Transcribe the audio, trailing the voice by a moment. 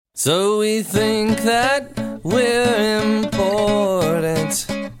So we think that we're important,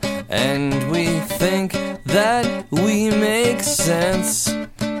 and we think that we make sense,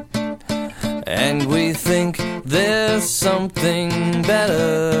 and we think there's something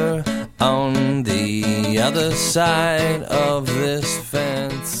better on the other side of this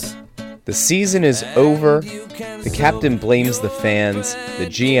fence. The season is over. The captain blames the fans. The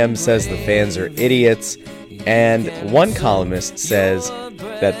GM says the fans are idiots. And one columnist says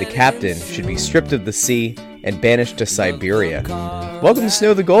that the captain should be stripped of the sea and banished to Siberia. Welcome to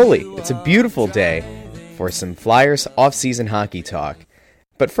Snow the Goalie. It's a beautiful day for some Flyers off-season hockey talk.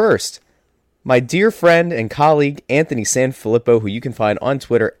 But first, my dear friend and colleague Anthony Sanfilippo, who you can find on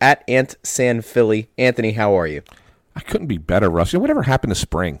Twitter at AntSanPhilly. Anthony, how are you? I couldn't be better, Russ. Whatever happened to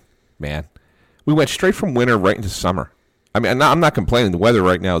spring, man? We went straight from winter right into summer. I mean, I'm not complaining. The weather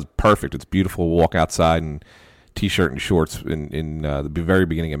right now is perfect. It's beautiful. We'll walk outside in T-shirt and shorts in the very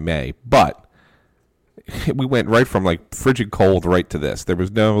beginning of May. But we went right from like frigid cold right to this. There was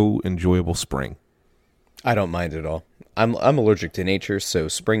no enjoyable spring. I don't mind at all. I'm allergic to nature, so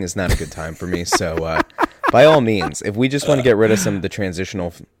spring is not a good time for me. So by all means, if we just want to get rid of some of the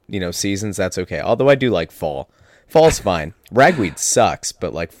transitional seasons, that's okay. Although I do like fall. Fall's fine. Ragweed sucks,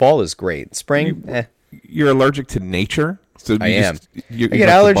 but like fall is great. Spring, You're allergic to nature? So I am. I get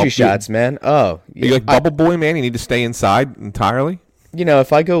allergy shots, man. Oh. You like Bubble Boy, man? You need to stay inside entirely?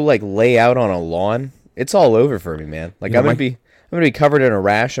 If I go like lay out on a lawn, it's all over for me, man. Like I'm gonna be covered in a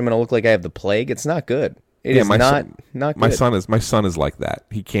rash. I'm gonna look like I have the plague. It's not good. It is not good. My son is like that.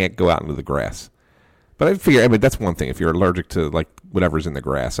 He can't go out into the grass. But I figure, that's one thing. If you're allergic to like whatever's in the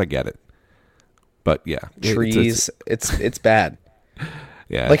grass, I get it. But yeah, trees, it's bad.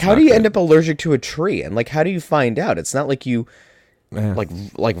 Yeah, like how do you end up allergic to a tree, and like how do you find out? It's not like you like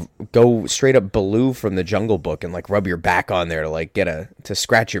go straight up Baloo from the Jungle Book and like rub your back on there to like to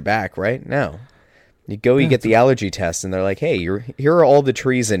scratch your back, right? No, you get the allergy test, and they're like, hey, here are all the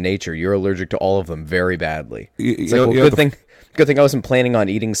trees in nature. You're allergic to all of them very badly. It's like, well, good thing I wasn't planning on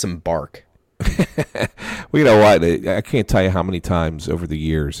eating some bark. Well, you know what? I can't tell you how many times over the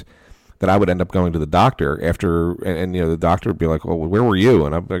years that I would end up going to the doctor after, and the doctor would be like, well, where were you?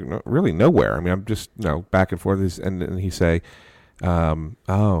 And I'm like, no, really nowhere. I mean, I'm just, back and forth. And he'd say,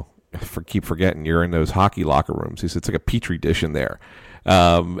 keep forgetting you're in those hockey locker rooms. He said, it's like a petri dish in there.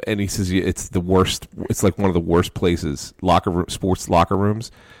 And he says, it's the worst. It's like one of the worst places. Sports locker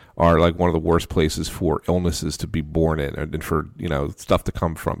rooms are like one of the worst places for illnesses to be born in and for, stuff to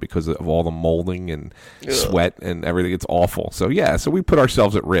come from because of all the molding and sweat and everything. It's awful. So so we put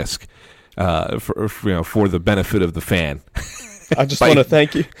ourselves at risk for the benefit of the fan. I just want to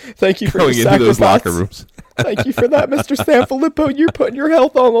thank you for going your into those locker rooms. Thank you for that, Mr. Sanfilippo. You're putting your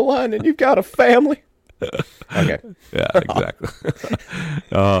health on the line, and you've got a family. Okay. Yeah, exactly.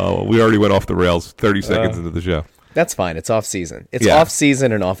 We already went off the rails 30 seconds into the show. That's fine. It's off season. It's off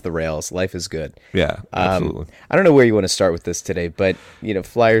season and off the rails. Life is good. Yeah, absolutely. I don't know where you want to start with this today, but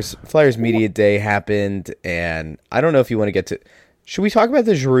Flyers Media Day happened, and I don't know if you want to get to. Should we talk about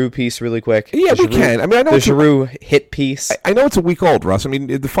the Giroux piece really quick? Yeah, we can. I mean, I know the Giroux hit piece. I know it's a week old, Russ. I mean,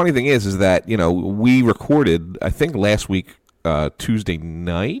 the funny thing is that we recorded, I think last week, Tuesday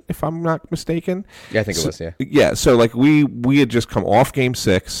night, if I'm not mistaken. Yeah, I think it was. Yeah. Yeah. So like we had just come off Game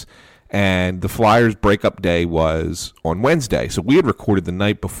 6. And the Flyers breakup day was on Wednesday. So we had recorded the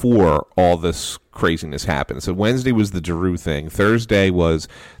night before all this craziness happened. So Wednesday was the Giroux thing. Thursday was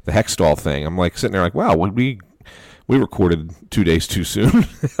the Hextall thing. I'm like sitting there like, wow, we recorded 2 days too soon.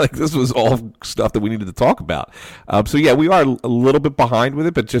 Like this was all stuff that we needed to talk about. So yeah, we are a little bit behind with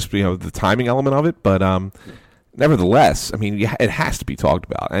it, but just, the timing element of it. But nevertheless, I mean, it has to be talked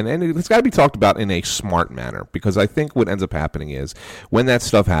about, and it's got to be talked about in a smart manner, because I think what ends up happening is when that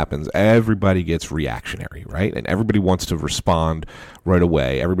stuff happens, everybody gets reactionary, right? And everybody wants to respond right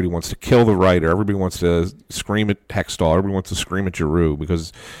away. Everybody wants to kill the writer. Everybody wants to scream at Hextall. Everybody wants to scream at Giroux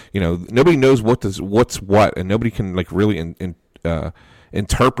because, nobody knows what's what, and nobody can like really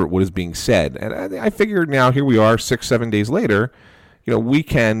interpret what is being said. And I figure now here we are 6-7 days later, we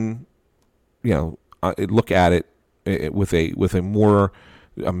can, look at it with a more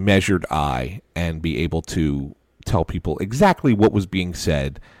measured eye and be able to tell people exactly what was being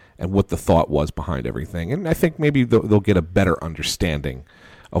said and what the thought was behind everything. And I think maybe they'll get a better understanding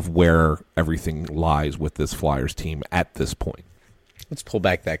of where everything lies with this Flyers team at this point. Let's pull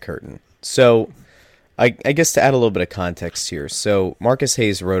back that curtain. So I guess to add a little bit of context here. So Marcus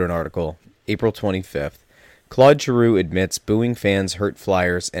Hayes wrote an article April 25th. Claude Giroux admits booing fans hurt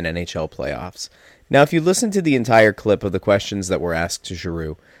Flyers in NHL playoffs. Now, if you listen to the entire clip of the questions that were asked to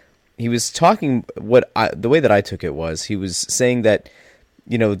Giroux, he was talking the way that I took it was he was saying that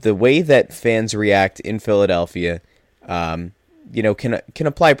the way that fans react in Philadelphia, can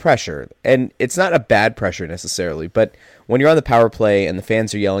apply pressure. And it's not a bad pressure necessarily, but when you're on the power play and the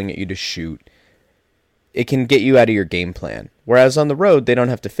fans are yelling at you to shoot, it can get you out of your game plan. Whereas on the road, they don't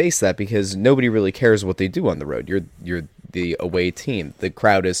have to face that because nobody really cares what they do on the road. You're the away team. The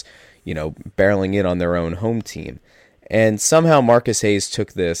crowd is, barreling in on their own home team. And somehow Marcus Hayes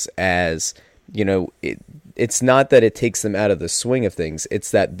took this as, it's not that it takes them out of the swing of things. It's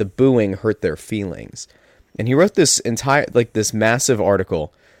that the booing hurt their feelings. And he wrote this this massive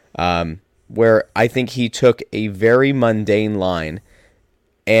article where I think he took a very mundane line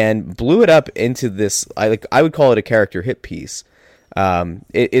and blew it up into this, I would call it a character hit piece.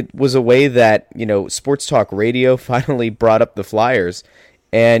 It was a way that, sports talk radio finally brought up the Flyers,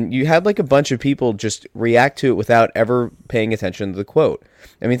 and you had a bunch of people just react to it without ever paying attention to the quote.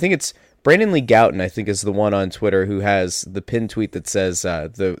 I mean, I think it's Brandon Lee Gouton, I think, is the one on Twitter who has the pinned tweet that says,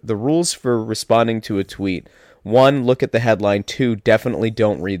 the rules for responding to a tweet: 1, look at the headline; 2, definitely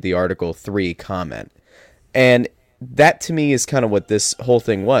don't read the article; 3, comment. And that to me is kind of what this whole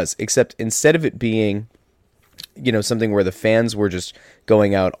thing was, except instead of it being, something where the fans were just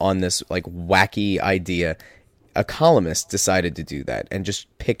going out on this wacky idea, a columnist decided to do that and just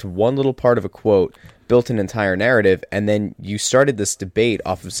picked one little part of a quote, built an entire narrative, and then you started this debate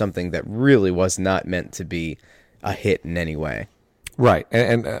off of something that really was not meant to be a hit in any way. Right,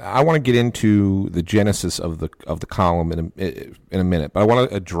 and I want to get into the genesis of the column in a minute, but I want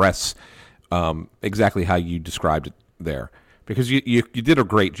to address exactly how you described it there, because you did a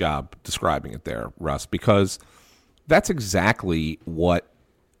great job describing it there, Russ, because that's exactly what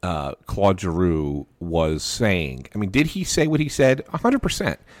Claude Giroux was saying. I mean, did he say what he said?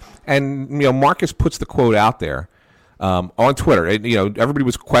 100%. And, Marcus puts the quote out there on Twitter. And, everybody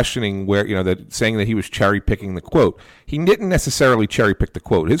was questioning saying that he was cherry picking the quote. He didn't necessarily cherry pick the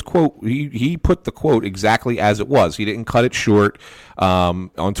quote. His quote, he put the quote exactly as it was. He didn't cut it short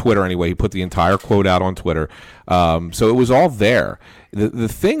on Twitter anyway. He put the entire quote out on Twitter. So it was all there. The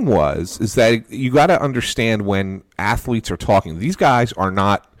thing is that you got to understand when athletes are talking, these guys are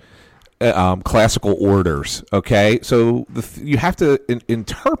not classical orators, okay? So you have to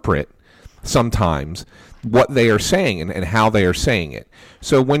interpret sometimes what they are saying and how they are saying it.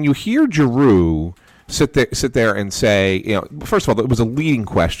 So when you hear Giroux sit there and say, first of all, it was a leading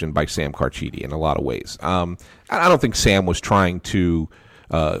question by Sam Carchidi in a lot of ways. I don't think Sam was trying to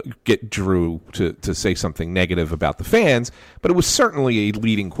get Giroux to say something negative about the fans, but it was certainly a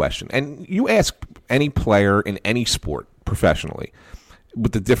leading question. And you ask any player in any sport professionally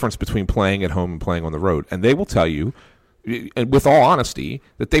with the difference between playing at home and playing on the road, and they will tell you, and with all honesty,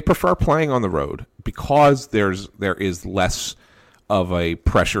 that they prefer playing on the road because there is less of a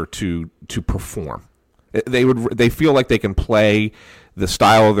pressure to perform. They feel like they can play the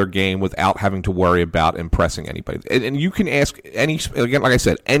style of their game without having to worry about impressing anybody. And you can ask again, like I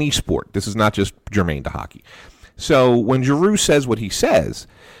said, any sport. This is not just germane to hockey. So when Giroux says what he says,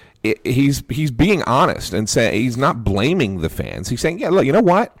 he's being honest and he's not blaming the fans. He's saying, yeah, look, you know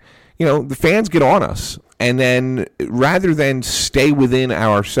what? The fans get on us. And then rather than stay within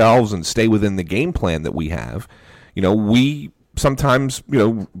ourselves and stay within the game plan that we have, we sometimes,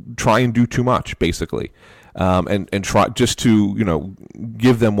 try and do too much, basically, and try just to,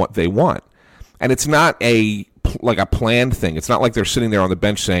 give them what they want. And it's not a planned thing. It's not like they're sitting there on the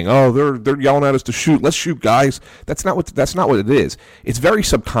bench saying, "Oh, they're yelling at us to shoot. Let's shoot, guys." That's not what it is. It's very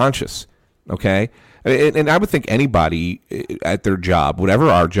subconscious. Okay, and I would think anybody at their job, whatever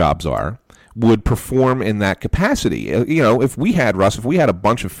our jobs are, would perform in that capacity. If we had a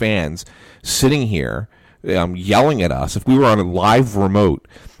bunch of fans sitting here yelling at us, if we were on a live remote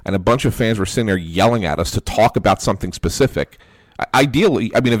and a bunch of fans were sitting there yelling at us to talk about something specific,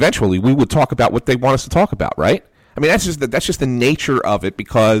 eventually we would talk about what they want us to talk about, right? I mean, that's just the nature of it,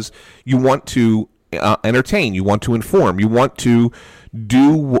 because you want to entertain, you want to inform, you want to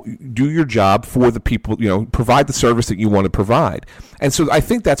do your job for the people, provide the service that you want to provide. And so I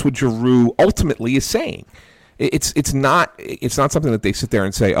think that's what Giroux ultimately is saying. It's not something that they sit there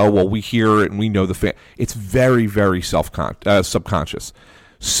and say, "Oh, well, we hear it and we know the fan." It's very, very subconscious.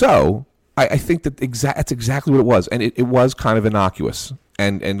 So I think that that's exactly what it was, and it was kind of innocuous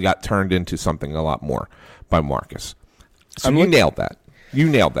and got turned into something a lot more by Marcus. So nailed that. You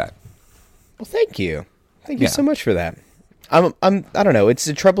nailed that. Well, thank you. Thank you so much for that. I don't know. It's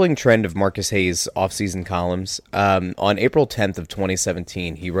a troubling trend of Marcus Hayes' off-season columns. On April 10th of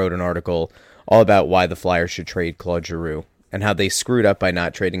 2017, he wrote an article all about why the Flyers should trade Claude Giroux and how they screwed up by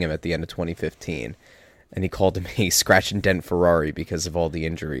not trading him at the end of 2015. And he called him a scratch and dent Ferrari because of all the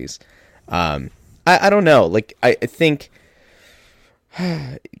injuries. I don't know. I think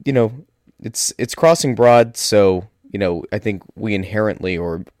it's crossing broad, so I think we inherently,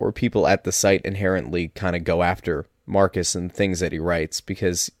 or people at the site inherently, kind of go after Marcus and things that he writes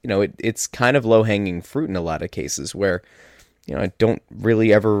because it's kind of low hanging fruit in a lot of cases where I don't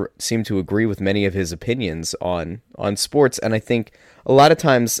really ever seem to agree with many of his opinions on sports, and I think a lot of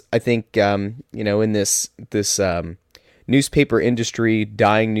times in this newspaper industry,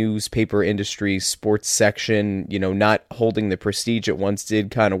 dying newspaper industry, sports section, not holding the prestige it once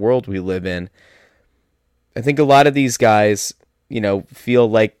did kind of world we live in, I think a lot of these guys, feel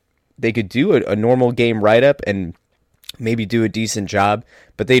like they could do a normal game write-up and maybe do a decent job,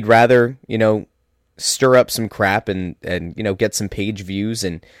 but they'd rather, stir up some crap and get some page views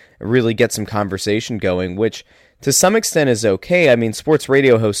and really get some conversation going, which to some extent is okay. I mean, sports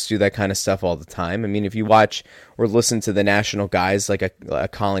radio hosts do that kind of stuff all the time. I mean, if you watch or listen to the national guys like a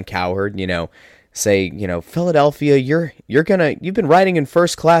Colin Cowherd, say, Philadelphia, you've been writing in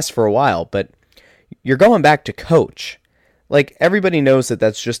first class for a while, but you're going back to coach. Like, everybody knows that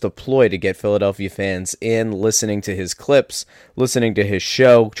that's just a ploy to get Philadelphia fans in, listening to his clips, listening to his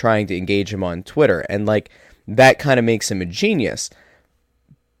show, trying to engage him on Twitter. And, that kind of makes him a genius.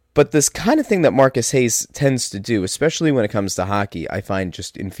 But this kind of thing that Marcus Hayes tends to do, especially when it comes to hockey, I find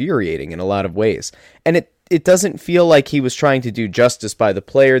just infuriating in a lot of ways. And it doesn't feel like he was trying to do justice by the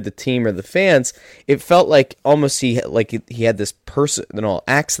player, the team, or the fans. It felt like almost he had this personal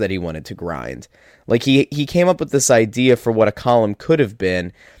axe that he wanted to grind. Like he came up with this idea for what a column could have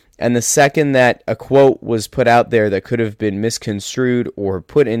been, and the second that a quote was put out there that could have been misconstrued or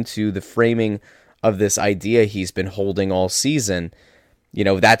put into the framing of this idea he's been holding all season,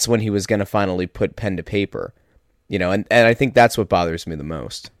 that's when he was going to finally put pen to paper. And I think that's what bothers me the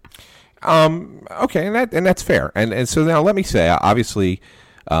most. Okay, and that's fair. And so now let me say, obviously,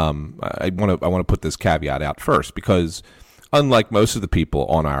 I want to put this caveat out first because unlike most of the people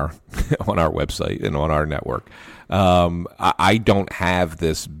on our on our website and on our network, I don't have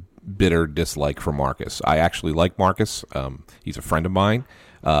this bitter dislike for Marcus. I actually like Marcus. He's a friend of mine.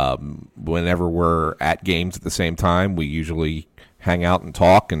 Whenever we're at games at the same time, we usually hang out and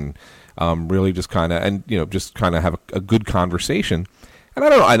talk and really just kind of have a good conversation. And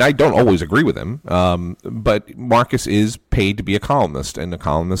I don't always agree with him, but Marcus is paid to be a columnist, and the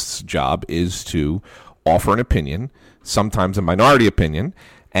columnist's job is to offer an opinion, sometimes a minority opinion,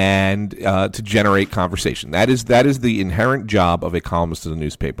 and to generate conversation. That is the inherent job of a columnist in a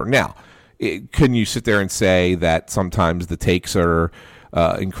newspaper. Now, can you sit there and say that sometimes the takes are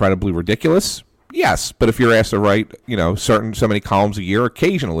incredibly ridiculous? Yes, but if you're asked to write, so many columns a year,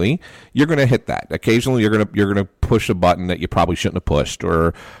 occasionally you're going to hit that. Occasionally you're going to push a button that you probably shouldn't have pushed,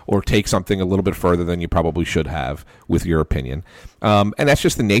 or take something a little bit further than you probably should have with your opinion. And that's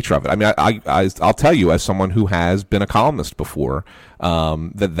just the nature of it. I mean, I'll tell you, as someone who has been a columnist before,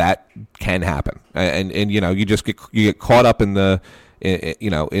 that can happen, and you just get caught up in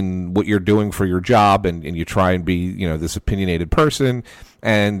in what you're doing for your job, and you try and be this opinionated person.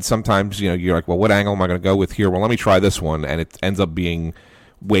 And sometimes, you're like, well, what angle am I going to go with here? Well, let me try this one. And it ends up being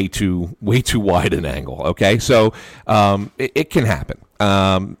way too wide an angle. Okay. So, it can happen.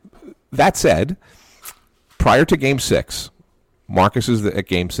 That said, prior to Game 6, Marcus is at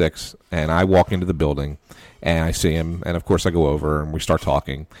Game 6, and I walk into the building and I see him. And of course I go over and we start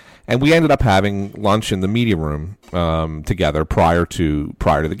talking, and we ended up having lunch in the media room, together prior to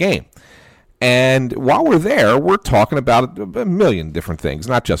the game. And while we're there, we're talking about a million different things,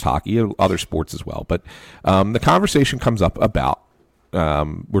 not just hockey, other sports as well. But the conversation comes up about,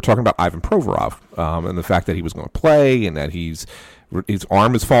 we're talking about Ivan Provorov, and the fact that he was going to play, and that his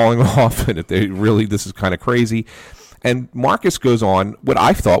arm is falling off, and this is kind of crazy. And Marcus goes on what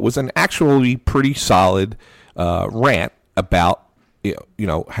I thought was an actually pretty solid rant about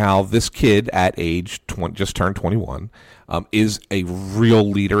how this kid at age 20, just turned 21, is a real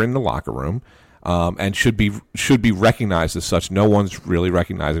leader in the locker room, and should be recognized as such. No one's really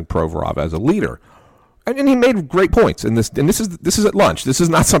recognizing Provorov as a leader, and he made great points. And this is at lunch. This is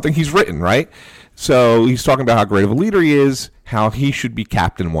not something he's written, right? So he's talking about how great of a leader he is, how he should be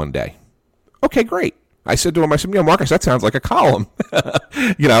captain one day. Okay, great. I said to him, Marcus, that sounds like a column.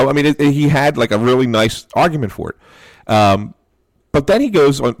 He had like a really nice argument for it. But then he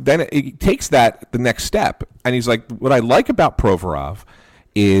goes on, then he takes that the next step, and he's like, what I like about Provorov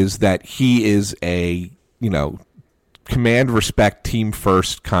is that he is a, command, respect, team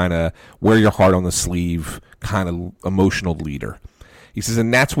first, kind of wear your heart on the sleeve, kind of emotional leader. He says,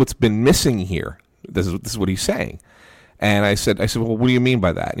 and that's what's been missing here. This is what he's saying. And I said, well, what do you mean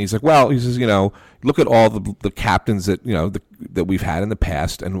by that? And he's like, well, he says, look at all the captains that, that we've had in the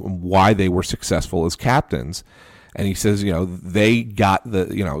past and why they were successful as captains. And he says, they got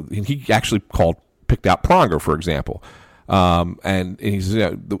he actually picked out Pronger, for example. And he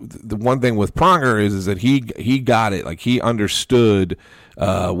says, the one thing with Pronger is that he got it, like he understood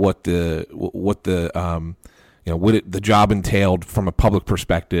what the job entailed from a public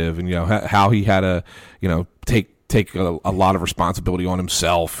perspective, and how he had to take a lot of responsibility on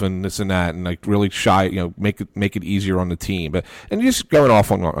himself and this and that, and like really make it easier on the team. And just going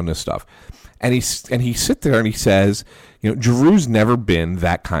off on this stuff. And he sits there and he says, Giroux's never been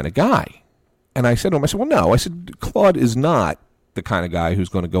that kind of guy. And I said to him, well, no. I said, Claude is not the kind of guy who's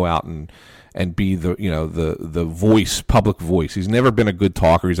going to go out and be the voice, public voice. He's never been a good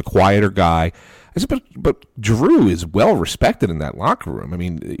talker. He's a quieter guy. I said, but Giroux is well respected in that locker room. I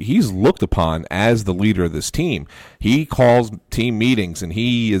mean, he's looked upon as the leader of this team. He calls team meetings, and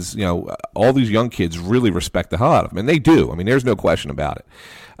he is, all these young kids really respect the hell out of him, and they do. I mean, there's no question about it.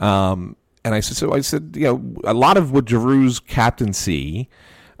 And I said, a lot of what Giroux's captaincy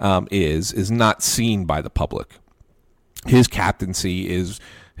is not seen by the public. His captaincy is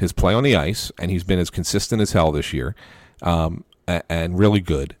his play on the ice, and he's been as consistent as hell this year, and really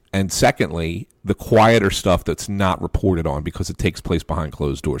good. And secondly, the quieter stuff that's not reported on because it takes place behind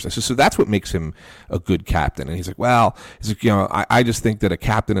closed doors. I said, so that's what makes him a good captain. And he's like, well, I just think that a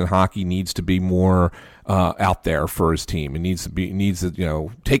captain in hockey needs to be more out there for his team. It needs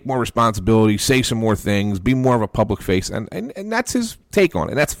to take more responsibility, say some more things, be more of a public face, and that's his take on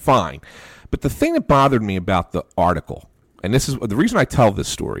it. And that's fine. But the thing that bothered me about the article, and this is the reason I tell this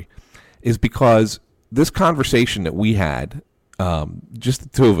story, is because this conversation that we had, just the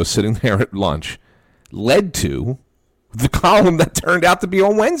two of us sitting there at lunch, led to the column that turned out to be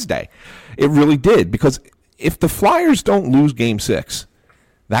on Wednesday. It really did, because if the Flyers don't lose Game 6,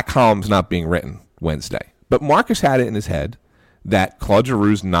 that column's not being written Wednesday. But Marcus had it in his head that Claude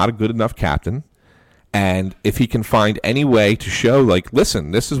Giroux's not a good enough captain, and if he can find any way to show, like, listen,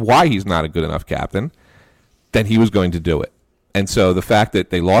 this is why he's not a good enough captain, then he was going to do it. And so the fact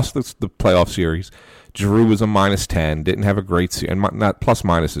that they lost the playoff series, Giroux was a -10, didn't have a great series, and not plus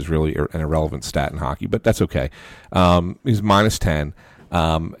minus is really an irrelevant stat in hockey, but that's okay. He's -10.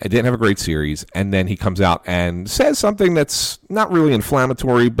 It didn't have a great series, and then he comes out and says something that's not really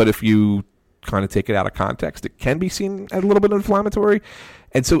inflammatory, but if you kind of take it out of context, it can be seen as a little bit inflammatory.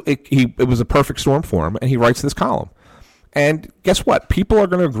 And so it was a perfect storm for him, and he writes this column. And guess what? People are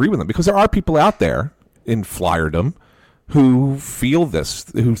going to agree with him, because there are people out there in Flyerdom who feel this,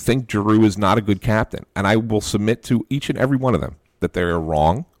 who think Giroux is not a good captain. And I will submit to each and every one of them that they are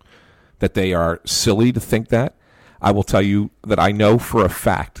wrong, that they are silly to think that. I will tell you that I know for a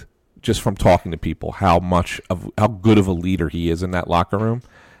fact, just from talking to people, how good of a leader he is in that locker room.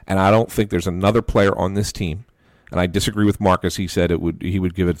 And I don't think there's another player on this team, and I disagree with Marcus. He said he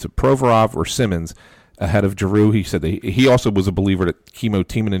would give it to Provorov or Simmons ahead of Giroux. He said that he also was a believer that Kimmo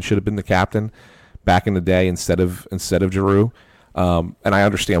Timonen should have been the captain back in the day instead of Giroux. And I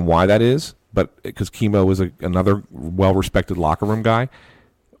understand why that is, but because Kimmo is another well-respected locker room guy.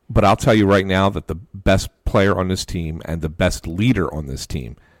 But I'll tell you right now that the best player on this team and the best leader on this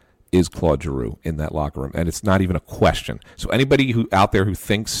team is Claude Giroux in that locker room, and it's not even a question. So anybody out there who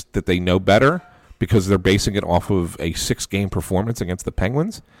thinks that they know better because they're basing it off of a 6-game performance against the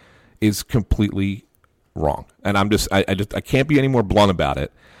Penguins is completely wrong. And I can't be any more blunt about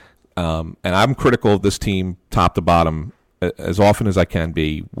it. And I'm critical of this team top to bottom as often as I can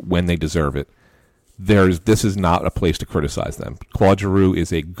be when they deserve it. This is not a place to criticize them. Claude Giroux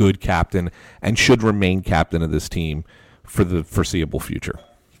is a good captain and should remain captain of this team for the foreseeable future.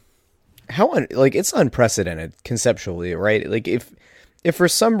 It's unprecedented conceptually, right? Like if for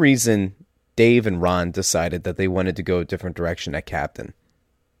some reason Dave and Ron decided that they wanted to go a different direction at captain,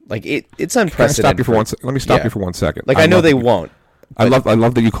 like it's unprecedented. Let me stop you for 1 second. Like I know they won't. I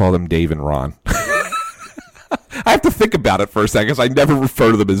love that you call them Dave and Ron. I have to think about it for a second, because I never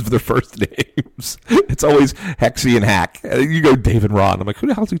refer to them as their first names. It's always Hexy and Hack. You go Dave and Ron. I'm like, who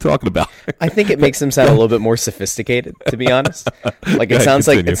the hell is he talking about? I think it makes them sound a little bit more sophisticated, to be honest. Like it sounds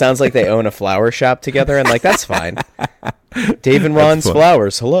like they own a flower shop together, and like that's fine. Dave and Ron's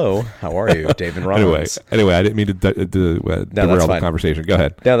Flowers. Hello, how are you, Dave and Ron's? Anyway, I didn't mean to derail the conversation. Go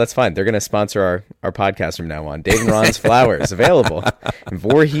ahead. No, that's fine. They're going to sponsor our podcast from now on. Dave and Ron's Flowers, available in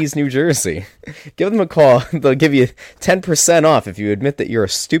Voorhees, New Jersey. Give them a call. They'll give you 10% off if you admit that you're a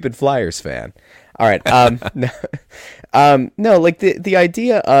stupid Flyers fan. All right. No, like the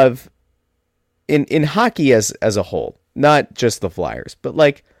idea of in hockey as a whole, not just the Flyers, but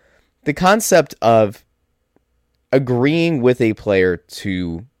like the concept of agreeing with a player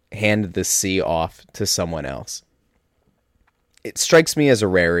to hand the C off to someone else. It strikes me as a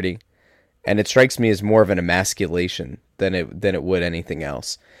rarity, and it strikes me as more of an emasculation than it would anything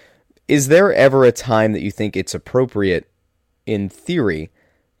else. Is there ever a time that you think it's appropriate, in theory,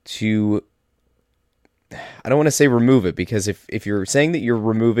 to, I don't want to say remove it, because if you're saying that you're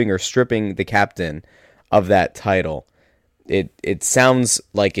removing or stripping the captain of that title, it sounds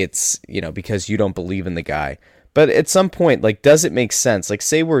like it's, because you don't believe in the guy. But at some point, like, does it make sense? Like,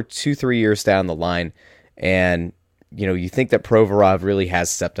 say we're 2-3 years down the line, and you think that Provorov really has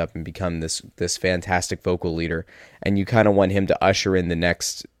stepped up and become this fantastic vocal leader, and you kind of want him to usher in the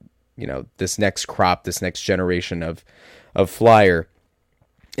next, this next crop, this next generation of Flyer.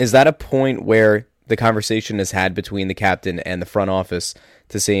 Is that a point where the conversation is had between the captain and the front office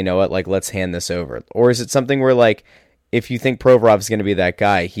to say, you know what, like, let's hand this over? Or is it something where, like, if you think Provorov is going to be that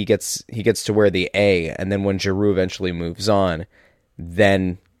guy, he gets to wear the A, and then when Giroux eventually moves on,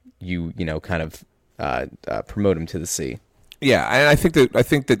 then you kind of promote him to the C? Yeah, and I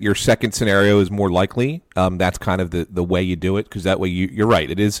think that your second scenario is more likely. That's kind of the way you do it, because that way you're right.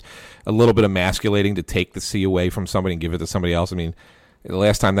 It is a little bit emasculating to take the C away from somebody and give it to somebody else. I mean, the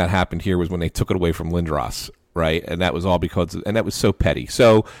last time that happened here was when they took it away from Lindros, right? And that was all and that was so petty.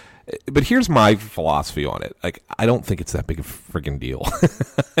 So, but here's my philosophy on it. Like, I don't think it's that big a friggin' deal.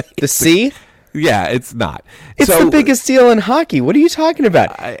 The C? Yeah, it's not. It's the biggest deal in hockey. What are you talking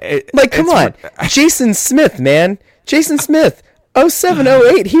about? Come on. Jason Smith, man. Jason Smith, 07,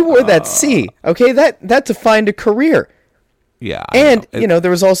 08, he wore that C. Okay, that defined a career. Yeah. And,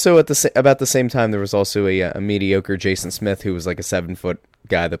 there was also about the same time, there was also a mediocre Jason Smith who was like a 7-foot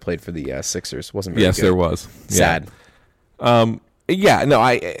guy that played for the Sixers. Wasn't very good. Yes, there was. Sad. Yeah,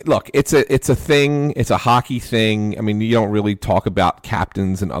 no, look, it's a thing. It's a hockey thing. I mean, you don't really talk about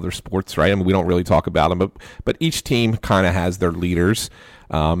captains in other sports, right? I mean, we don't really talk about them, but each team kind of has their leaders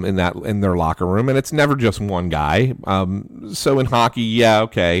in their locker room, and it's never just one guy. So in hockey, yeah,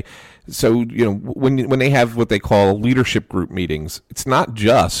 okay. So when they have what they call leadership group meetings, it's not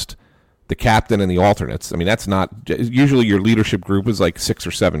just the captain and the alternates. I mean, that's not usually your leadership group is like 6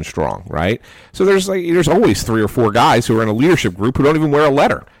 or 7 strong, right? So there's always 3 or 4 guys who are in a leadership group who don't even wear a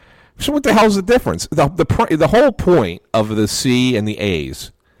letter. So what the hell's the difference? The whole point of the C and the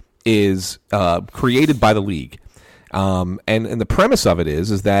A's is created by the league, and the premise of it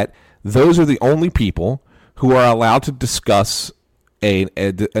is that those are the only people who are allowed to discuss an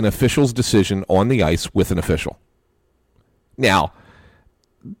official's decision on the ice with an official. Now,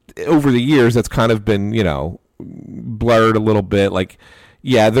 over the years, that's kind of been, blurred a little bit. Like,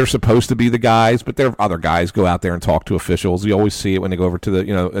 yeah, they're supposed to be the guys, but there are other guys go out there and talk to officials. You always see it when they go over to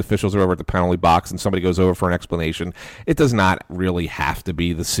the, officials are over at the penalty box and somebody goes over for an explanation. It does not really have to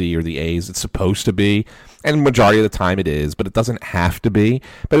be the C or the A's. It's supposed to be, and majority of the time it is, but it doesn't have to be.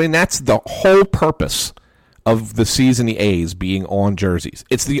 But I mean, that's the whole purpose of the C's and the A's being on jerseys.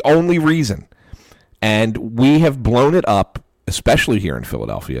 It's the only reason. And we have blown it up, especially here in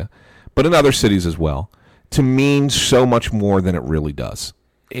Philadelphia, but in other cities as well, to mean so much more than it really does.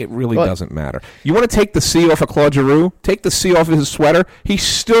 It really doesn't matter. You want to take the C off of Claude Giroux? Take the C off of his sweater. He's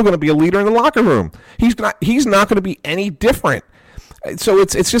still going to be a leader in the locker room. He's not going to be any different. So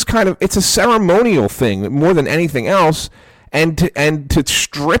it's just kind of, it's a ceremonial thing more than anything else, and to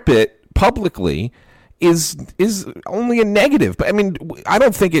strip it publicly is only a negative. But I mean, I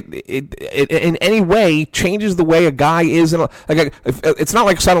don't think it in any way changes the way a guy is. It's not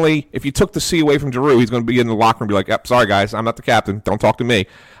like suddenly if you took the C away from Giroux, he's going to be in the locker room and be like, yep, sorry guys, I'm not the captain. Don't talk to me.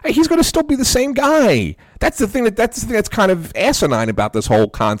 He's going to still be the same guy. That's the thing that's kind of asinine about this whole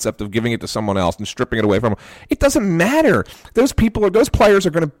concept of giving it to someone else and stripping it away from him. It doesn't matter. Those players are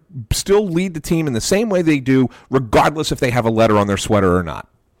going to still lead the team in the same way they do, regardless if they have a letter on their sweater or not.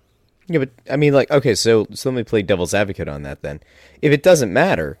 Yeah, but I mean, like, okay, so let me play devil's advocate on that then. If it doesn't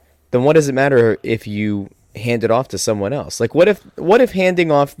matter, then what does it matter if you hand it off to someone else? Like, what if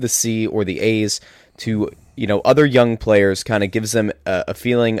handing off the C or the A's to, other young players kind of gives them a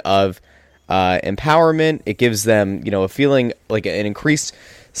feeling of empowerment? It gives them, a feeling like an increased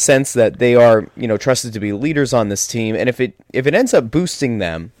sense that they are, trusted to be leaders on this team. And if it ends up boosting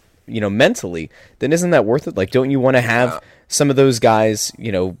them, mentally, then isn't that worth it? Like, don't you want to have some of those guys,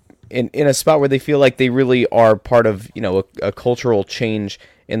 in a spot where they feel like they really are part of, a cultural change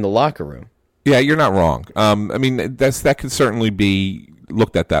in the locker room? Yeah, you're not wrong. I mean, that could certainly be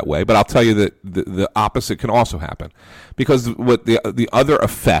looked at that way, but I'll tell you that the opposite can also happen, because what the other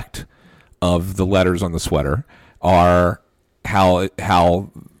effect of the letters on the sweater are how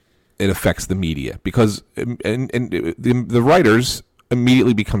it affects the media, because the writers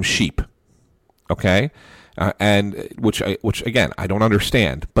immediately become sheep. Okay. And which again, I don't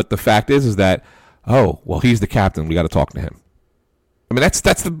understand. But the fact is that, oh, well, he's the captain. We got to talk to him. I mean,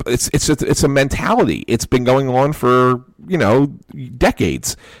 it's a mentality. It's been going on for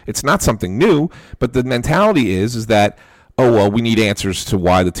decades. It's not something new, but the mentality is that, oh well, we need answers to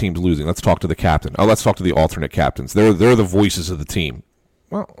why the team's losing. Let's talk to the captain. Oh, let's talk to the alternate captains. They're the voices of the team.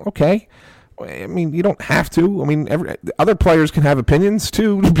 Well, okay. I mean, you don't have to. I mean, other players can have opinions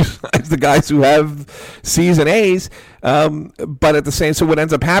too, besides the guys who have C's and A's. But at the same, so what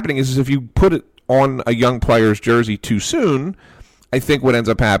ends up happening is if you put it on a young player's jersey too soon, I think what ends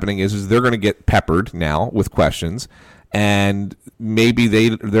up happening is they're going to get peppered now with questions, and maybe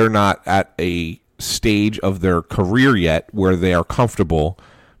they're not at a stage of their career yet where they are comfortable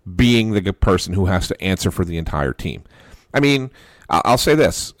being the person who has to answer for the entire team. I mean, I'll say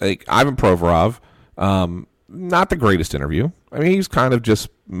this: like Ivan Provorov, not the greatest interview. I mean, he's kind of just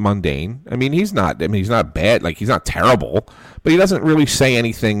mundane. I mean, he's not bad. Like, he's not terrible, but he doesn't really say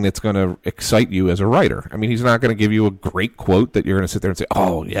anything that's going to excite you as a writer. I mean, he's not going to give you a great quote that you're going to sit there and say,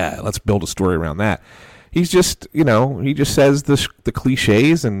 "Oh yeah, let's build a story around that." He's just, he just says the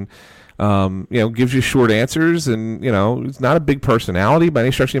cliches and. Gives you short answers, and he's not a big personality by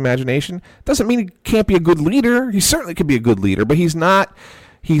any stretch of the imagination. Doesn't mean he can't be a good leader. He certainly could be a good leader, but he's not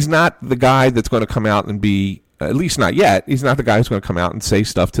the guy that's going to come out and be, at least not yet. He's not the guy who's going to come out and say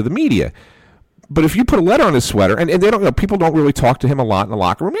stuff to the media. But if you put a letter on his sweater, and they don't, people don't really talk to him a lot in the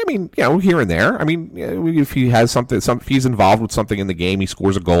locker room. I mean, here and there. I mean, if he has if he's involved with something in the game, he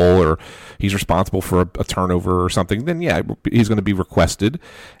scores a goal or he's responsible for a turnover or something, then yeah, he's going to be requested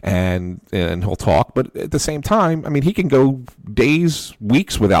and he'll talk. But at the same time, I mean, he can go days,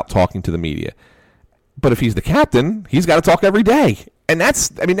 weeks without talking to the media. But if he's the captain, he's got to talk every day. And it's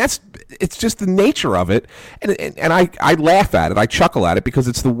just the nature of it. And I laugh at it. I chuckle at it because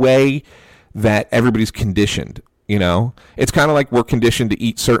it's the way that everybody's conditioned. It's kind of like we're conditioned to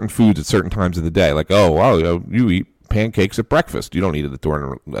eat certain foods at certain times of the day. Like, you eat pancakes at breakfast. You don't eat it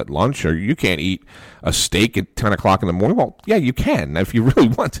at lunch, or you can't eat a steak at 10 o'clock in the morning. Well, yeah, you can if you really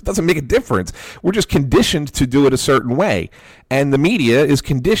want to. It doesn't make a difference. We're just conditioned to do it a certain way. And the media is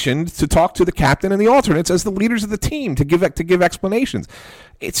conditioned to talk to the captain and the alternates as the leaders of the team to give explanations.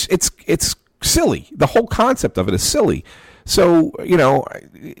 It's silly. The whole concept of it is silly. So,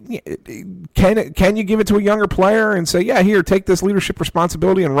 can you give it to a younger player and say, yeah, here, take this leadership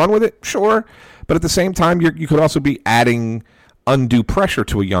responsibility and run with it? Sure. But at the same time, you could also be adding undue pressure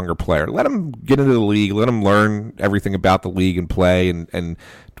to a younger player. Let him get into the league. Let him learn everything about the league and play and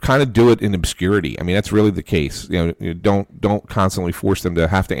kind of do it in obscurity. I mean, that's really the case. Don't constantly force them to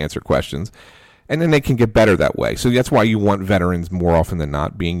have to answer questions. And then they can get better that way. So that's why you want veterans more often than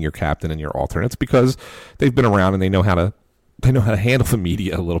not being your captain and your alternates, because they've been around and they know how to handle the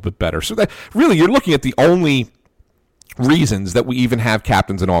media a little bit better. So that really, you're looking at the only reasons that we even have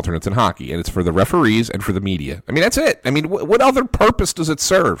captains and alternates in hockey, and it's for the referees and for the media. I mean, that's it. I mean, what other purpose does it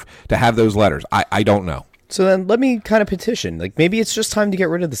serve to have those letters? I don't know. So then let me kind of petition. Like, maybe it's just time to get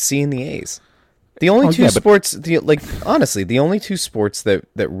rid of the C and the A's. The only two sports, honestly, the only two sports that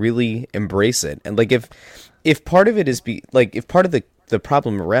really embrace it. And like, if part of it is if part of the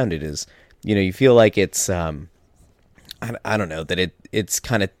problem around it is, you feel like it's, I don't know, that it's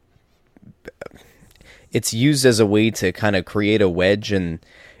kind of, it's used as a way to kind of create a wedge in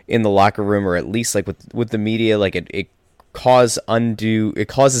the locker room, or at least like with the media, like it causes undue,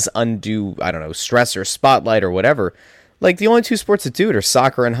 I don't know, stress or spotlight or whatever. Like, the only two sports that do it are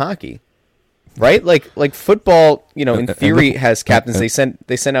soccer and hockey. Right? Like football, in theory has captains. They send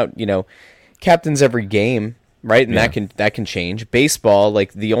out, captains every game, right? And that can change. Baseball,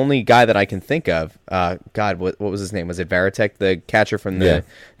 like, the only guy that I can think of, God, what was his name? Was it Varitek, the catcher from the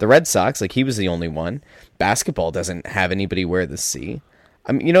Red Sox? Like, he was the only one. Basketball doesn't have anybody wear the C.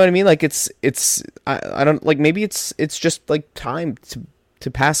 I mean, you know what I mean? Like, it's I don't, like, maybe it's just like time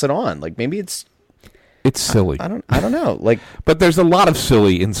to pass it on. Like, maybe it's silly. I don't know. Like, but there's a lot of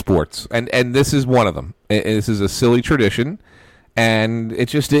silly in sports, and this is one of them. This is a silly tradition, and it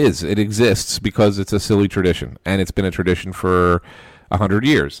just is. It exists because it's a silly tradition, and it's been a tradition for 100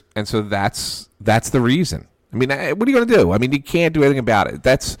 years, and so that's the reason. I mean, what are you going to do? I mean, you can't do anything about it.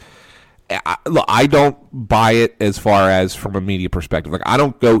 Look, I don't buy it as far as from a media perspective. Like, I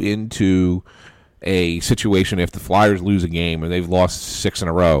don't go into a situation if the Flyers lose a game or they've lost 6 in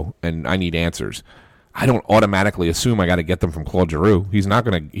a row, and I need answers. I don't automatically assume I got to get them from Claude Giroux. He's not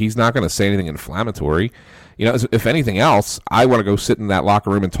gonna say anything inflammatory. If anything else, I want to go sit in that locker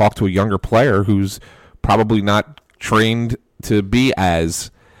room and talk to a younger player who's probably not trained to be as,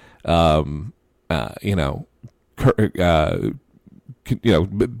 give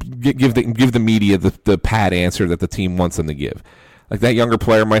the media the pat answer that the team wants them to give. Like, that younger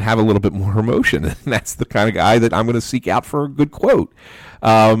player might have a little bit more emotion, and that's the kind of guy that I'm going to seek out for a good quote.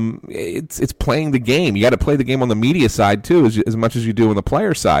 It's playing the game. You got to play the game on the media side too, as much as you do on the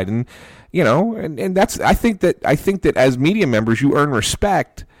player side, and and that's I think that as media members, you earn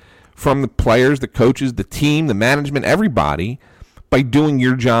respect from the players, the coaches, the team, the management, everybody, by doing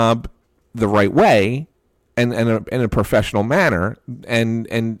your job the right way and in a professional manner,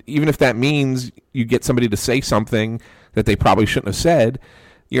 and even if that means you get somebody to say something that they probably shouldn't have said,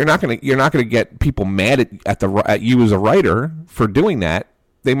 you're not gonna get people mad at you as a writer for doing that.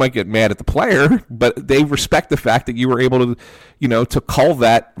 They might get mad at the player, but they respect the fact that you were able to, to cull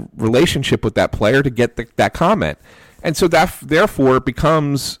that relationship with that player to get that comment, and so that therefore it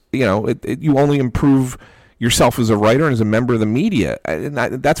becomes, you only improve yourself as a writer and as a member of the media, and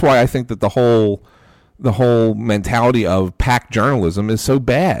that's why I think that the whole mentality of pack journalism is so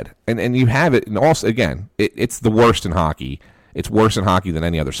bad, and you have it, and also again, it's the worst in hockey. It's worse in hockey than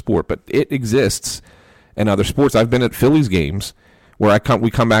any other sport, but it exists in other sports. I've been at Phillies games where we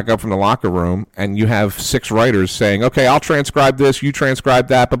come back up from the locker room, and you have 6 writers saying, "Okay, I'll transcribe this, you transcribe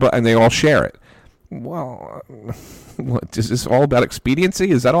that," and they all share it. Well, what, is this all about expediency?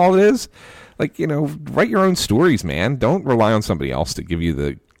 Is that all it is? Like, write your own stories, man. Don't rely on somebody else to give you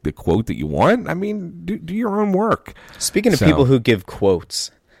the quote that you want. I mean, do your own work. Speaking of people who give quotes,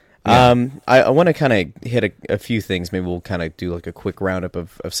 yeah. I want to kind of hit a few things. Maybe we'll kind of do like a quick roundup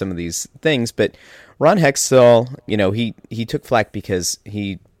of some of these things. But Ron Hextall, he took flack because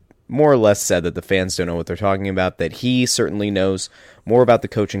he more or less said that the fans don't know what they're talking about, that he certainly knows more about the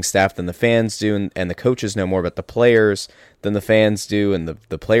coaching staff than the fans do, and the coaches know more about the players than the fans do, and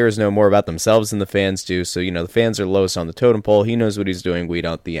the players know more about themselves than the fans do. So, the fans are lowest on the totem pole. He knows what he's doing. We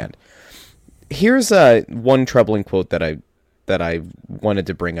don't at the end. Here's one troubling quote that I wanted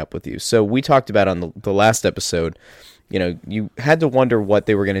to bring up with you. So we talked about on the last episode, you had to wonder what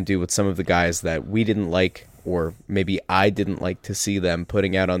they were going to do with some of the guys that we didn't like, or maybe I didn't like to see them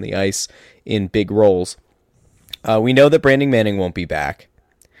putting out on the ice in big roles. We know that Brandon Manning won't be back.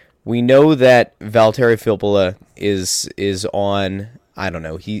 We know that Valtteri Filppula is on, I don't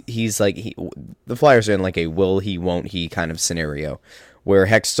know, he's like, the Flyers are in like a will he, won't he kind of scenario, where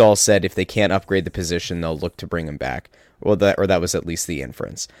Hextall said if they can't upgrade the position, they'll look to bring him back. Or that was at least the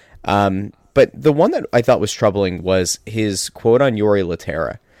inference. But the one that I thought was troubling was his quote on Jori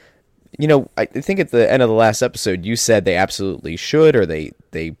Lehtera. I think at the end of the last episode, you said they absolutely should, or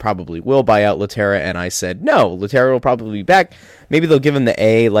they probably will buy out Lehtera, and I said, no, Lehtera will probably be back. Maybe they'll give him the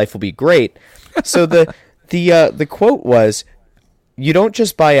A, life will be great. So the quote was, you don't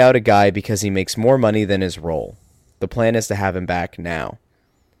just buy out a guy because he makes more money than his role. The plan is to have him back now.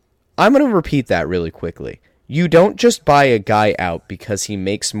 I'm going to repeat that really quickly. You don't just buy a guy out because he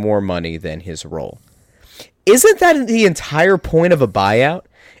makes more money than his role. Isn't that the entire point of a buyout?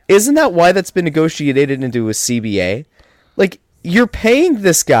 Isn't that why that's been negotiated into a CBA? Like, you're paying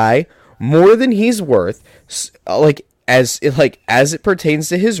this guy more than he's worth, as it pertains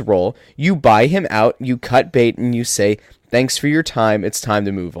to his role. You buy him out, you cut bait, and you say, thanks for your time, it's time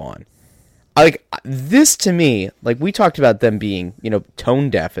to move on. Like, this to me, like, we talked about them being, tone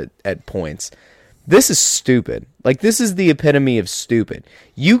deaf at points. This is stupid. Like, this is the epitome of stupid.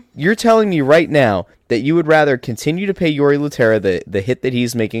 You're telling me right now that you would rather continue to pay Jori Lehtera the hit that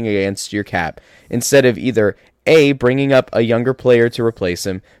he's making against your cap, instead of either A, bringing up a younger player to replace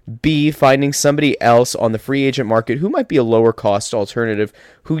him, B, finding somebody else on the free agent market who might be a lower cost alternative,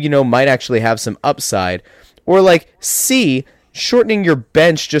 who, might actually have some upside, or like C, shortening your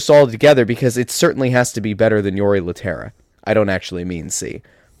bench just altogether, because it certainly has to be better than Jori Lehtera. I don't actually mean C.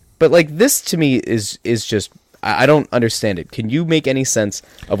 But like, this to me is just, I don't understand it. Can you make any sense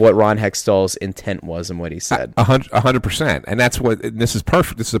of what Ron Hextall's intent was and what he said? 100%. And that's what, and this is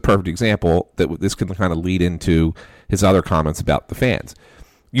perfect. This is a perfect example that this can kind of lead into his other comments about the fans.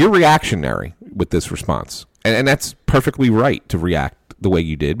 You're reactionary with this response. And that's perfectly right to react the way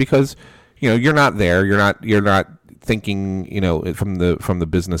you did, because, you're not there. You're not thinking, from the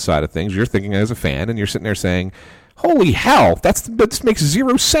business side of things. You're thinking as a fan, and you're sitting there saying, holy hell, this makes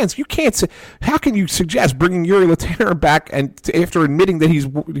zero sense. You can't say, how can you suggest bringing Jori Lehtera back and after admitting that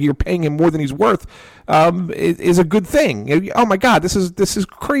you're paying him more than he's worth is a good thing? Oh my God, this is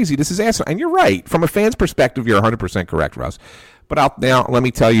crazy. This is asinine. And you're right. From a fan's perspective, you're 100% correct, Russ. But now let me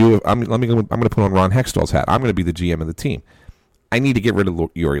tell you, I'm going to put on Ron Hextall's hat. I'm going to be the GM of the team. I need to get rid of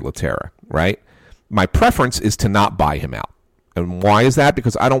Jori Lehtera, right? My preference is to not buy him out. And why is that?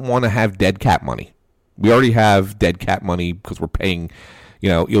 Because I don't want to have dead cap money. We already have dead cap money because we're paying,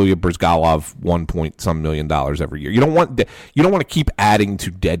 Ilya Bryzgalov $1 point some million every year. You don't want to keep adding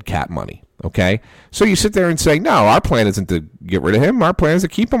to dead cap money. Okay, so you sit there and say, no, our plan isn't to get rid of him. Our plan is to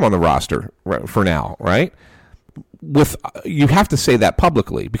keep him on the roster for now, right? You have to say that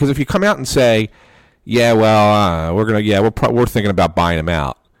publicly, because if you come out and say, yeah, well, we're thinking about buying him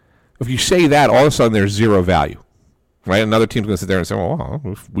out. If you say that, all of a sudden there's zero value, right? Another team's going to sit there and say, well,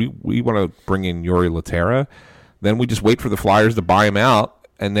 if we want to bring in Yuri Laterra, then we just wait for the Flyers to buy him out,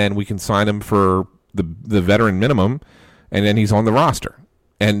 and then we can sign him for the veteran minimum, and then he's on the roster.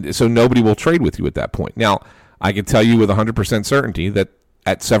 And so nobody will trade with you at that point. Now, I can tell you with 100% certainty that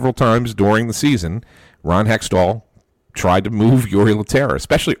at several times during the season, Ron Hextall tried to move Yuri Laterra,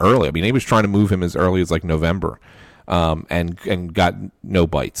 especially early. I mean, he was trying to move him as early as like November, and got no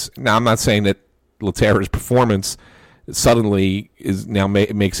bites. Now, I'm not saying that Laterra's performance suddenly is now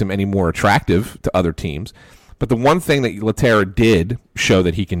makes him any more attractive to other teams. But the one thing that Laterra did show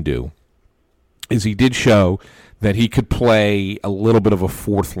that he can do is he did show that he could play a little bit of a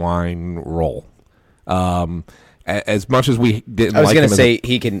fourth line role. As much as we didn't, I was like going him to say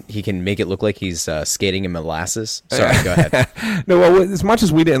he can make it look like he's skating in molasses. Sorry, go ahead. No, well, as much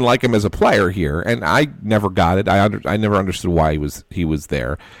as we didn't like him as a player here, and I never got it. I never understood why he was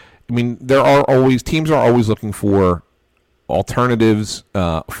there. I mean, teams are always looking for alternatives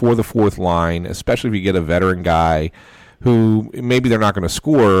for the fourth line, especially if you get a veteran guy who maybe they're not going to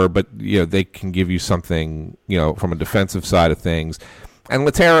score, but they can give you something from a defensive side of things. And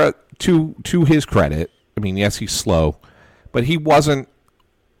Laterra, to his credit, I mean, yes, he's slow, but he wasn't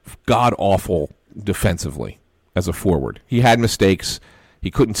god-awful defensively as a forward. He had mistakes. He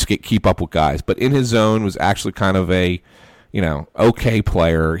couldn't keep up with guys, but in his zone was actually kind of a, okay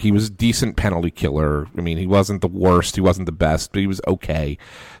player. He was a decent penalty killer. I mean, he wasn't the worst. He wasn't the best, but he was okay.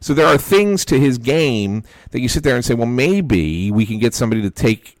 So there are things to his game that you sit there and say, well, maybe we can get somebody to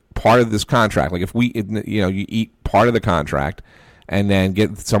take part of this contract. Like if you eat part of the contract and then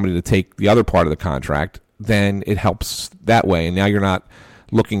get somebody to take the other part of the contract, then it helps that way. And now you're not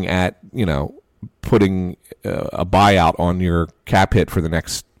looking at, putting a buyout on your cap hit for the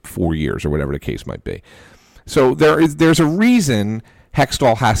next 4 years or whatever the case might be. So there's a reason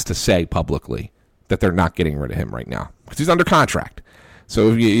Hextall has to say publicly that they're not getting rid of him right now, because he's under contract.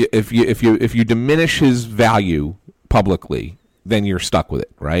 So if you diminish his value publicly, then you're stuck with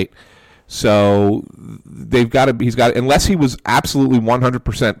it, right? So unless he was absolutely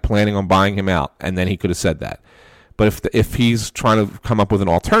 100% planning on buying him out, and then he could have said that. But if he's trying to come up with an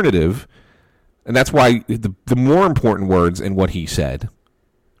alternative, and that's why the more important words in what he said,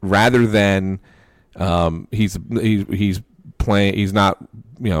 rather than he's not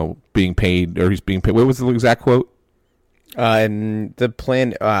being paid, or he's being paid. What was the exact quote? And the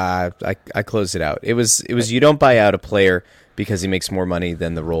plan, I closed it out. It was you don't buy out a player because he makes more money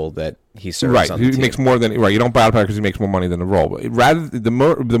than the role that he serves. Right, on the team. Makes more than right. You don't buy out a player because he makes more money than the role. But rather, the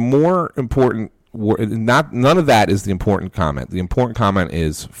more important, none of that is the important comment. The important comment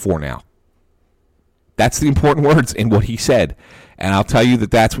is for now. That's the important words in what he said, and I'll tell you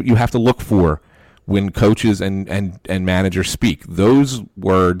that's what you have to look for when coaches and managers speak. Those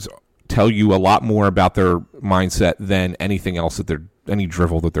words tell you a lot more about their mindset than anything else any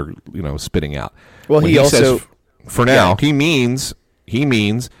drivel that they're spitting out. Well, when he also says, for now, he means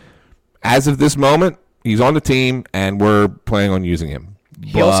as of this moment he's on the team and we're planning on using him.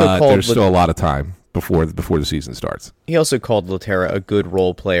 There's still a lot of time before the season starts. He also called Laterra a good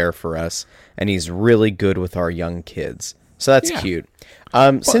role player for us, and he's really good with our young kids. So that's cute.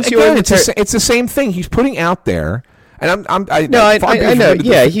 It's the same thing he's putting out there, and I know.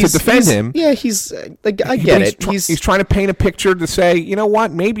 Yeah, to defend him. Yeah, he's like, I get it. He's trying to paint a picture to say, you know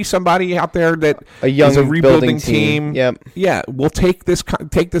what, maybe somebody out there that is a rebuilding team. Yep. Yeah, we'll take this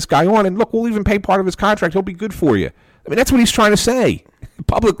guy on, and look, we'll even pay part of his contract. He'll be good for you. I mean, that's what he's trying to say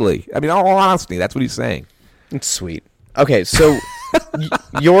publicly. I mean, all honesty, that's what he's saying. It's sweet. Okay, so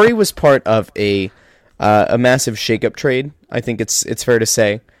Yuri was part of a massive shakeup trade. I think it's fair to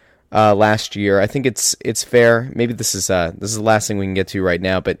say last year. I think it's fair. Maybe this is the last thing we can get to right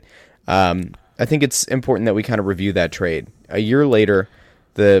now, but I think it's important that we kind of review that trade. A year later,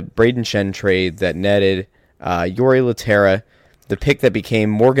 the Braden Shen trade that netted Yuri Laterra, the pick that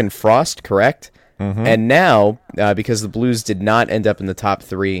became Morgan Frost, correct? Mm-hmm. And now, because the Blues did not end up in the top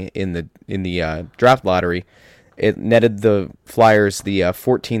 3 in the draft lottery, it netted the Flyers the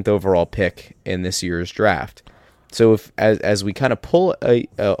 14th overall pick in this year's draft. So as we kind of pull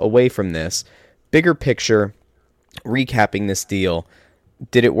away from this, bigger picture, recapping this deal,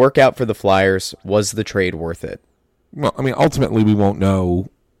 did it work out for the Flyers? Was the trade worth it? Well, I mean, ultimately we won't know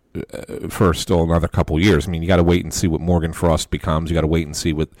for still another couple years. I mean, you got to wait and see what Morgan Frost becomes. You got to wait and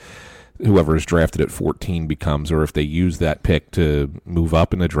see what whoever is drafted at 14 becomes, or if they use that pick to move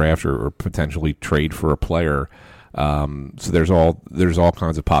up in the draft or potentially trade for a player. So there's all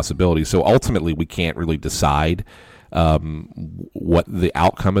kinds of possibilities. So ultimately, we can't really decide what the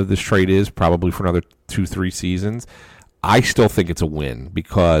outcome of this trade is, probably for another 2-3 seasons. I still think it's a win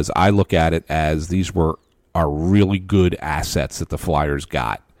because I look at it as these are really good assets that the Flyers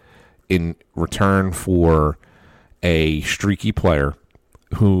got in return for a streaky player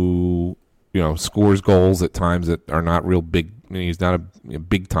who, scores goals at times that are not real big. He's not a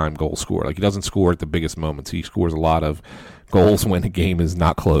big-time goal scorer. Like, he doesn't score at the biggest moments. He scores a lot of goals when the game is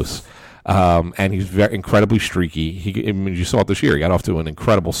not close. And he's incredibly streaky. You saw it this year. He got off to an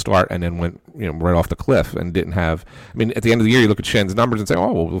incredible start and then went right off the cliff and didn't have. At the end of the year, you look at Schen's numbers and say,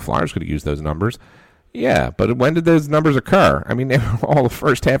 "Oh, well, the Flyers could have used those numbers." Yeah, but when did those numbers occur? They were all the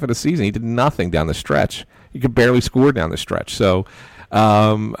first half of the season. He did nothing down the stretch. He could barely score down the stretch. So,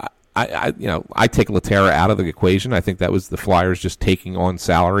 I take Laterra out of the equation. I think that was the Flyers just taking on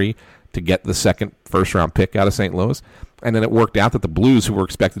salary to get the second first-round pick out of St. Louis. And then it worked out that the Blues, who were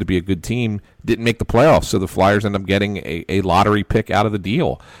expected to be a good team, didn't make the playoffs. So the Flyers end up getting a lottery pick out of the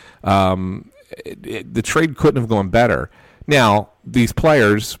deal. The trade couldn't have gone better. Now, these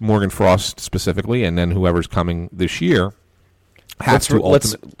players, Morgan Frost specifically, and then whoever's coming this year,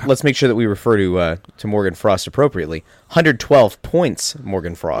 let's make sure that we refer to Morgan Frost appropriately. 112 points,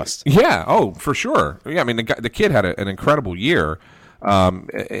 Morgan Frost. Yeah, for sure. Yeah, the kid had an incredible year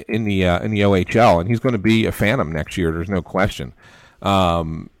in the OHL, and he's going to be a Phantom next year. There's no question.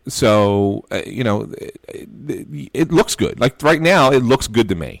 It looks good. Like right now, it looks good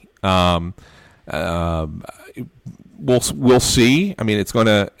to me. We'll see. It's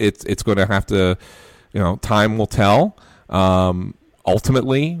gonna have to, time will tell.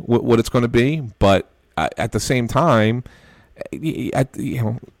 Ultimately, what it's going to be, but at the same time,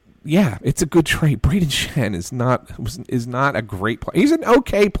 yeah, it's a good trade. Brayden Schenn is not a great player. He's an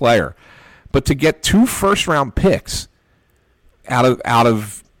okay player, but to get 2 first-round picks out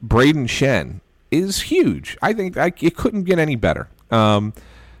of Brayden Schenn is huge. I think it couldn't get any better. And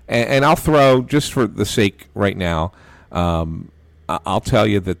I'll throw, just for the sake right now, I'll tell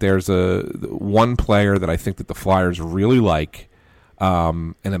you that there's one player that I think that the Flyers really like,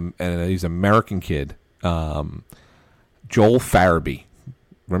 and he's an American kid, Joel Farabee.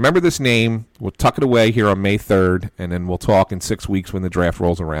 Remember this name. We'll tuck it away here on May 3rd, and then we'll talk in 6 weeks when the draft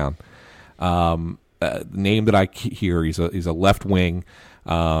rolls around. The name that I hear, he's a left wing.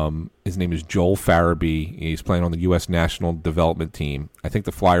 His name is Joel Farabee. He's playing on the U.S. National Development Team. I think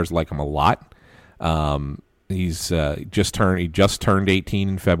the Flyers like him a lot. He just turned 18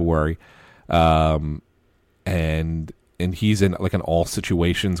 in February, and he's in like an all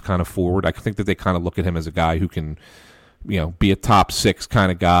situations kind of forward. I think that they kind of look at him as a guy who can, be a top 6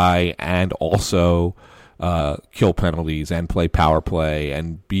 kind of guy and also kill penalties and play power play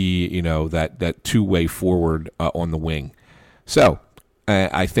and be that two-way forward on the wing. So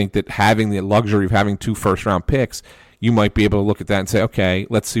I think that having the luxury of having 2 first-round picks, you might be able to look at that and say, okay,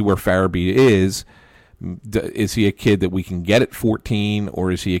 let's see where Farabee is. Is he a kid that we can get at 14,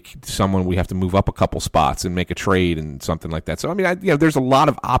 or is he someone we have to move up a couple spots and make a trade and something like that? So, there's a lot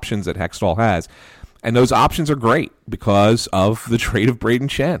of options that Hextall has, and those options are great because of the trade of Brayden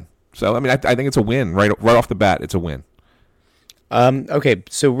Schenn. So, I think it's a win right off the bat. It's a win. Okay,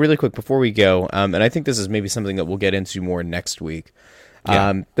 so really quick before we go, and I think this is maybe something that we'll get into more next week.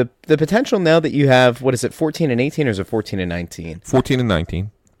 Yeah. The potential now that you have, what is it, 14 and 18, or is it 14 and 19? 14 and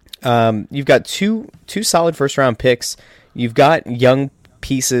 19. You've got two solid first-round picks. You've got young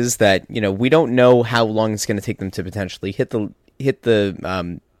pieces that we don't know how long it's going to take them to potentially hit the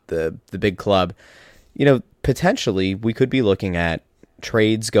big club. Potentially we could be looking at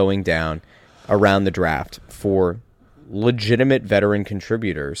trades going down around the draft for legitimate veteran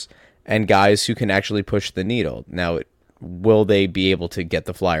contributors and guys who can actually push the needle. Now, will they be able to get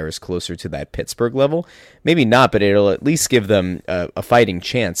the Flyers closer to that Pittsburgh level? Maybe not, but it'll at least give them a fighting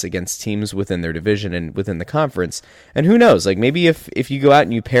chance against teams within their division and within the conference. And who knows? Like, maybe if you go out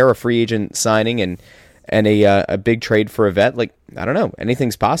and you pair a free agent signing and a big trade for a vet, like, I don't know,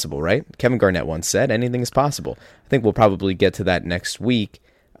 anything's possible, right? Kevin Garnett once said anything is possible. I think we'll probably get to that next week.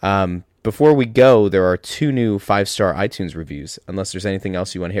 Before we go, there are 2 new 5-star iTunes reviews, unless there's anything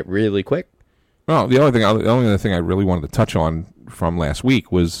else you want to hit really quick. Well, the only other thing I really wanted to touch on from last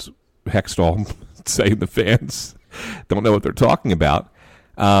week was Hextall saying the fans don't know what they're talking about.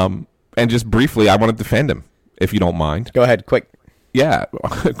 And just briefly, I want to defend him, if you don't mind. Go ahead, quick. Yeah,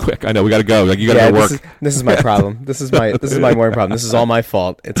 quick. I know we got to go. Like, you got to go work. This is my problem. This is my morning problem. This is all my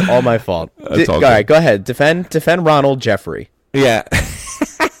fault. It's all my fault. All right, go ahead. Defend Ronald Jeffrey. Yeah.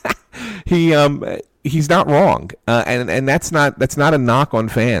 he's not wrong, and that's not a knock on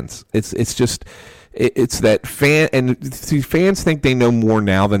fans. It's just it's that fans think they know more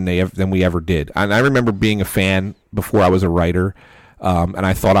now than we ever did. And I remember being a fan before I was a writer, and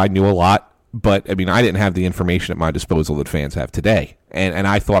I thought I knew a lot. But, I mean, I didn't have the information at my disposal that fans have today. And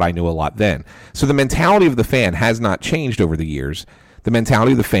I thought I knew a lot then. So the mentality of the fan has not changed over the years. The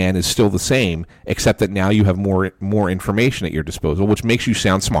mentality of the fan is still the same, except that now you have more information at your disposal, which makes you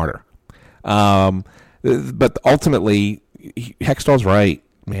sound smarter. But ultimately, Hextall's right,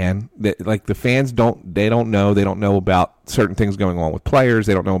 man. The fans don't know about certain things going on with players.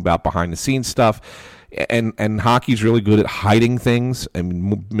 They don't know about behind-the-scenes stuff. And hockey's really good at hiding things,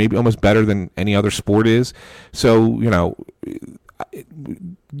 and maybe almost better than any other sport is. So,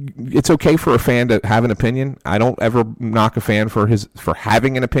 it's okay for a fan to have an opinion. I don't ever knock a fan for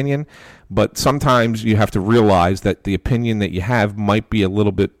having an opinion, but sometimes you have to realize that the opinion that you have might be a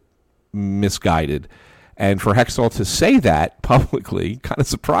little bit misguided. And for Hextall to say that publicly kind of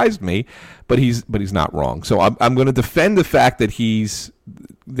surprised me, but he's not wrong. So I'm going to defend the fact that he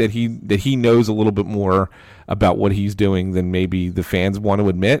knows a little bit more about what he's doing than maybe the fans want to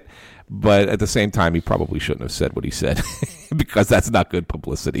admit. But at the same time, he probably shouldn't have said what he said because that's not good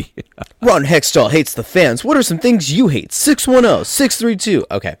publicity. Ron Hextall hates the fans. What are some things you hate? 610-632.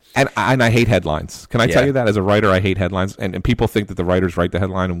 Okay. And I hate headlines. Can I tell you that as a writer, I hate headlines. And people think that the writers write the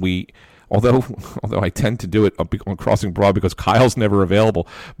headline, and although I tend to do it on Crossing Broad because Kyle's never available,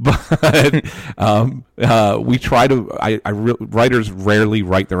 but we try to. Writers rarely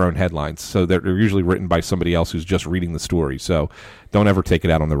write their own headlines, so they're usually written by somebody else who's just reading the story. So don't ever take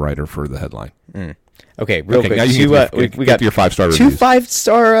it out on the writer for the headline. Okay, real quick. Now we got your 5-star reviews. 2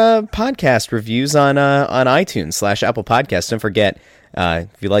 5-star podcast reviews on iTunes / Apple Podcasts. Don't forget.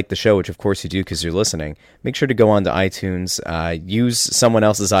 If you like the show, which of course you do because you're listening, make sure to go on to iTunes. Use someone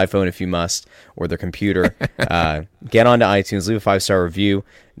else's iPhone if you must, or their computer. Get onto iTunes, leave a 5-star review.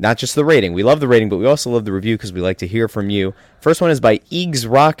 Not just the rating. We love the rating, but we also love the review because we like to hear from you. First one is by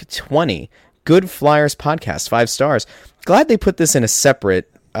EagsRock20. Good Flyers podcast, 5 stars. Glad they put this in a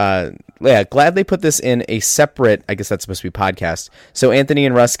separate... glad they put this in a separate, I guess that's supposed to be podcast, so Anthony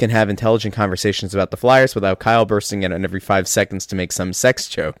and Russ can have intelligent conversations about the Flyers without Kyle bursting in every 5 seconds to make some sex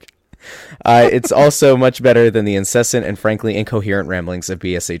joke. It's also much better than the incessant and frankly incoherent ramblings of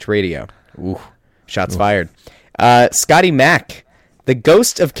BSH Radio. Ooh, shots fired. Scotty Mack, the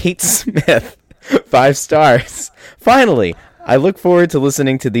ghost of Kate Smith, 5 stars. Finally, I look forward to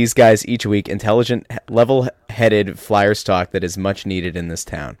listening to these guys each week. Intelligent, level-headed Flyers talk that is much needed in this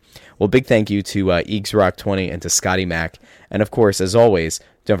town. Well, big thank you to EagsRock20 and to Scotty Mack. And of course, as always,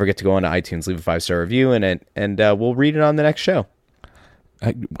 don't forget to go on to iTunes, leave a 5-star review, and we'll read it on the next show.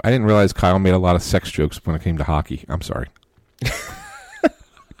 I didn't realize Kyle made a lot of sex jokes when it came to hockey. I'm sorry.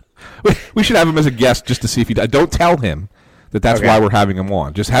 We should have him as a guest just to see if he does. Don't tell him that's why we're having him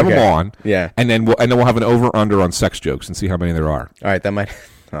on. Just have him on. Yeah. And then we'll have an over-under on sex jokes and see how many there are. All right, that might...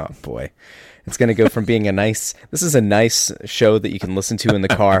 Oh, boy. It's going to go from being this is a nice show that you can listen to in the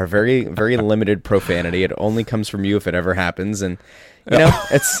car, very, very limited profanity. It only comes from you if it ever happens. And,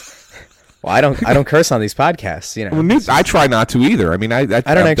 it's... Well, I don't curse on these podcasts, Well, I try not to either. I mean, I don't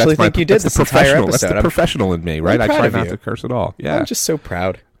actually think you did this entire episode. That's the professional in me, right? I try not to curse at all. Yeah. I'm just so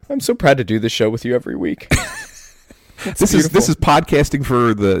proud. I'm so proud to do this show with you every week. This is podcasting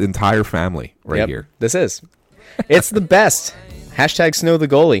for the entire family here. This is. It's the best. # Snow the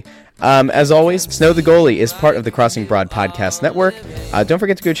Goalie. As always, Snow the Goalie is part of the Crossing Broad Podcast Network. Don't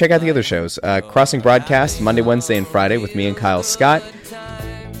forget to go check out the other shows. Crossing Broadcast, Monday, Wednesday, and Friday with me and Kyle Scott.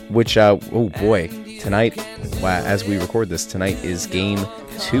 Which, tonight, as we record this, tonight is Game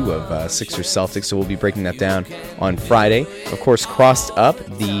 2 of Sixers Celtics, so we'll be breaking that down on Friday. Of course, Crossed Up,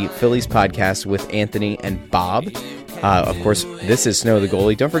 the Phillies podcast with Anthony and Bob. Of course, this is Snow the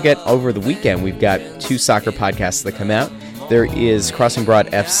Goalie. Don't forget, over the weekend, we've got 2 soccer podcasts that come out. There is Crossing Broad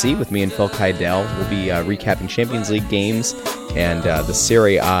FC with me and Phil Kydell. We'll be recapping Champions League games and the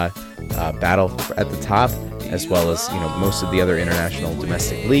Serie A battle at the top, as well as most of the other international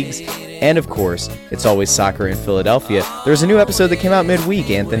domestic leagues. And of course, It's Always Soccer in Philadelphia. There's a new episode that came out midweek,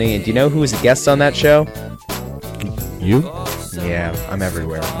 Anthony, and do you know who was a guest on that show? You? Yeah, I'm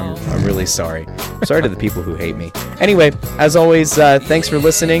everywhere. I'm really sorry. Sorry to the people who hate me. Anyway, as always, thanks for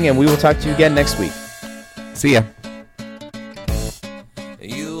listening, and we will talk to you again next week. See ya.